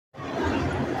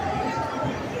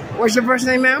What's your first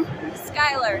name, ma'am?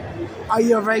 Skylar. Are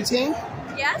you over 18?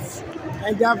 Yes?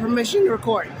 And got permission to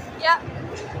record? Yep.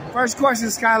 First question,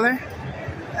 Skylar.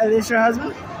 Is this your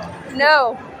husband?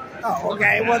 No. Oh,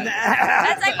 okay. Well,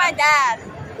 That's like my dad.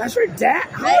 That's your dad?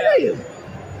 How old are you?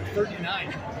 39.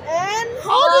 And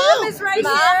How old are you? is right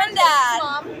Mom here. And dad.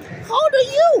 Mom. How old are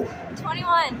you?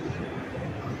 21.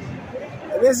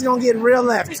 This is going to get real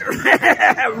left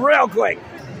real quick.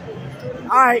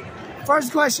 All right.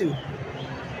 First question.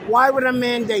 Why would a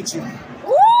man date you?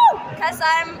 Woo! Because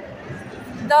I'm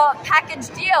the package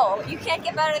deal. You can't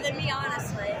get better than me,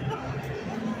 honestly.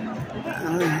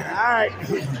 All right.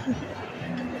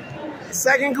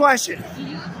 Second question.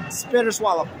 Spit or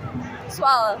swallow?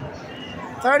 Swallow.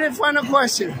 Third and final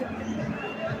question.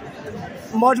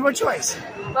 Multiple choice.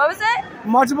 What was it?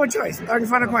 Multiple choice. Third and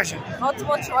final question.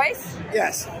 Multiple choice?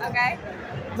 Yes. Okay.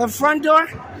 The front door,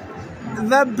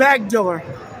 the back door,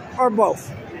 or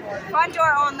both? Front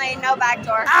door only, no back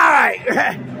door. All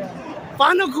right.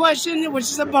 Final question, which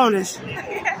is a bonus.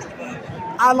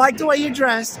 I like the way you're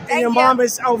dressed, and Thank your you. mom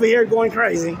is over here going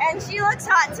crazy. And she looks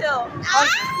hot too.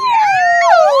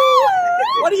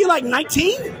 What are you, like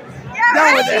 19? Yeah, No,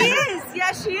 right? with She it. is.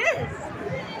 Yeah, she is.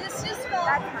 This just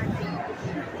felt.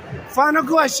 Final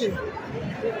question.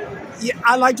 Yeah,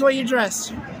 I like the way you're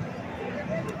dressed.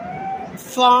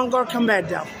 Thong or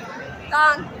commando?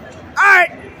 Thong. All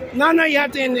right. No, you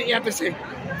have to end it. You have to say.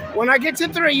 When I get to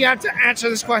 3, you have to answer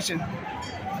this question.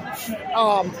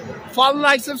 Follow,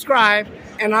 like, subscribe,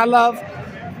 and I love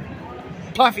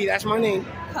Puffy. That's my name.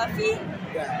 Puffy?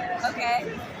 Yeah. Okay.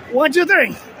 1, 2,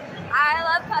 3. I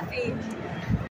love Puffy.